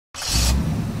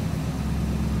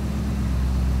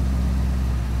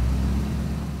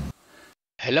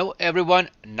Hello everyone,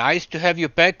 nice to have you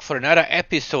back for another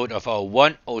episode of our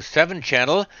 107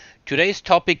 channel. Today's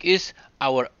topic is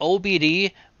our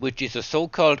OBD, which is a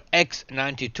so-called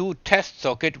X92 test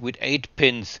socket with 8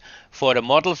 pins for the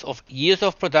models of years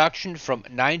of production from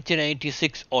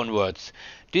 1986 onwards.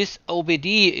 This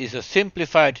OBD is a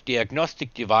simplified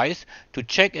diagnostic device to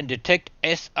check and detect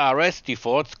SRS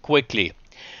defaults quickly.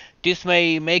 This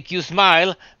may make you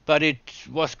smile, but it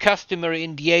was customary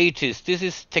in the 80s. This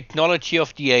is technology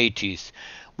of the 80s.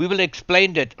 We will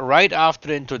explain that right after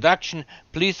the introduction.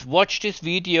 Please watch this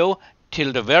video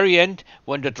till the very end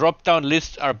when the drop-down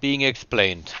lists are being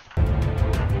explained.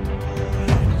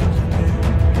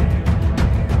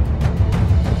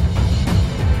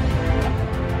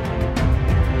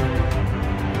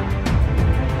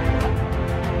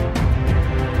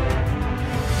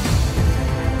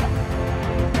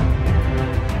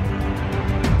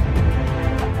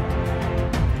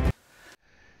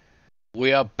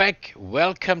 We are back.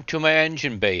 Welcome to my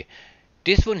engine bay.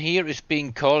 This one here is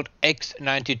being called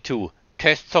X92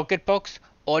 test socket box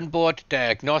onboard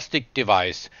diagnostic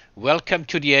device. Welcome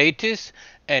to the 80s,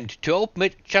 and to open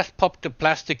it just pop the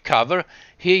plastic cover.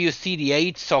 Here you see the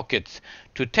 8 sockets.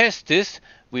 To test this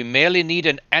we merely need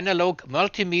an analog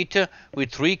multimeter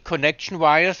with 3 connection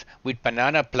wires with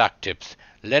banana plug tips.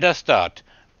 Let us start.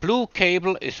 Blue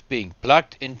cable is being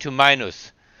plugged into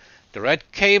minus. The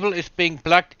red cable is being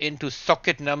plugged into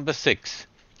socket number 6.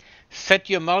 Set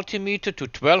your multimeter to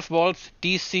 12 volts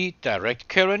DC direct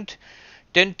current,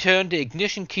 then turn the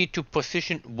ignition key to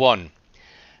position 1.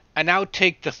 And now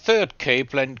take the third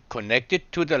cable and connect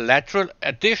it to the lateral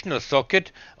additional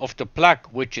socket of the plug,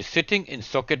 which is sitting in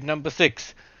socket number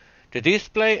 6. The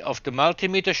display of the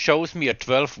multimeter shows me a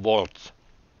 12 volts.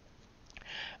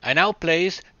 I now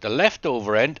place the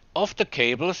leftover end of the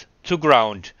cables to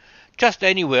ground, just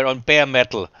anywhere on bare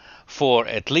metal, for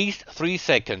at least 3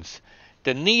 seconds.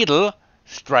 The needle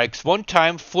strikes 1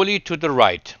 time fully to the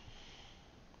right.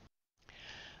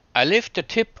 I lift the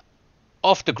tip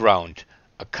off the ground.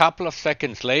 A couple of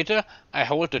seconds later I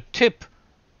hold the tip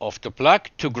of the plug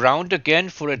to ground again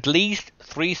for at least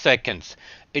 3 seconds.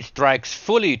 It strikes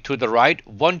fully to the right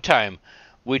 1 time,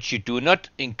 which you do not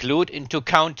include into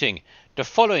counting. The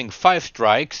following 5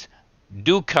 strikes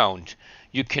do count.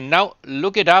 You can now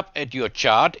look it up at your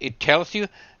chart. It tells you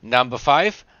number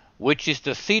 5, which is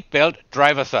the seatbelt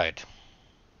driver side.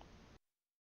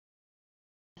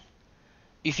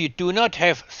 If you do not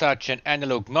have such an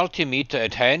analog multimeter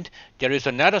at hand, there is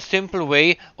another simple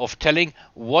way of telling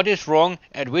what is wrong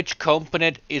and which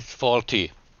component is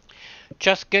faulty.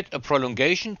 Just get a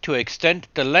prolongation to extend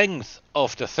the length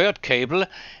of the third cable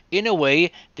in a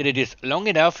way that it is long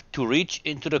enough to reach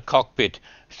into the cockpit,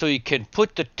 so you can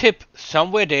put the tip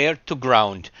somewhere there to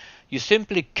ground. You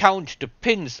simply count the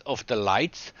pins of the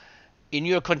lights in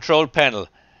your control panel.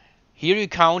 Here you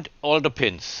count all the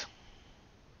pins.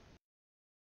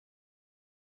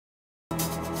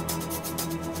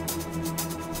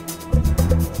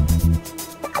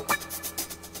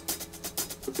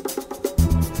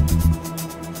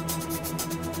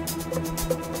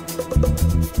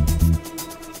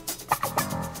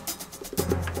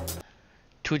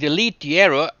 To delete the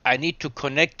error, I need to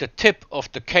connect the tip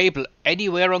of the cable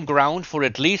anywhere on ground for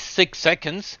at least 6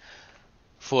 seconds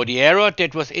for the error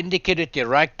that was indicated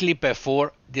directly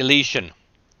before deletion.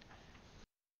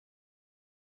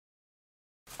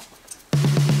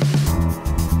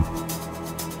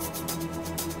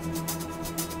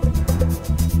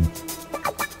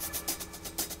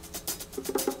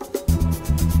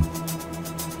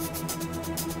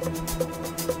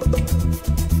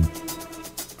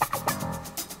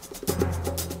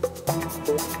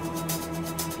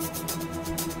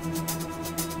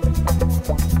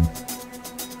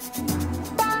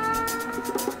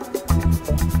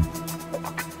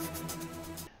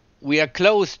 We are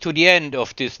close to the end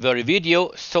of this very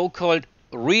video, so-called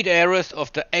read errors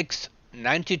of the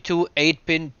X92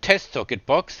 8-pin test socket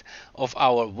box of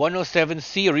our 107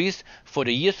 series for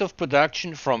the years of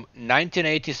production from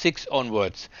 1986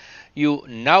 onwards. You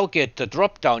now get the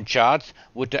drop-down charts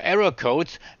with the error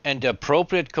codes and the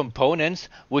appropriate components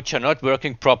which are not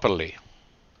working properly.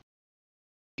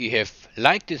 If you have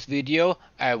liked this video,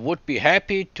 I would be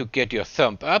happy to get your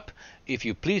thumb up. If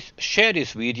you please share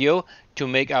this video to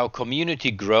make our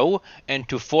community grow and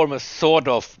to form a sort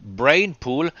of brain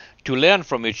pool to learn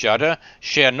from each other,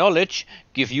 share knowledge,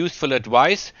 give useful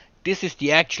advice. This is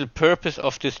the actual purpose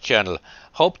of this channel.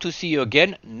 Hope to see you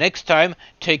again next time.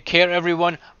 Take care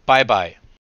everyone. Bye bye.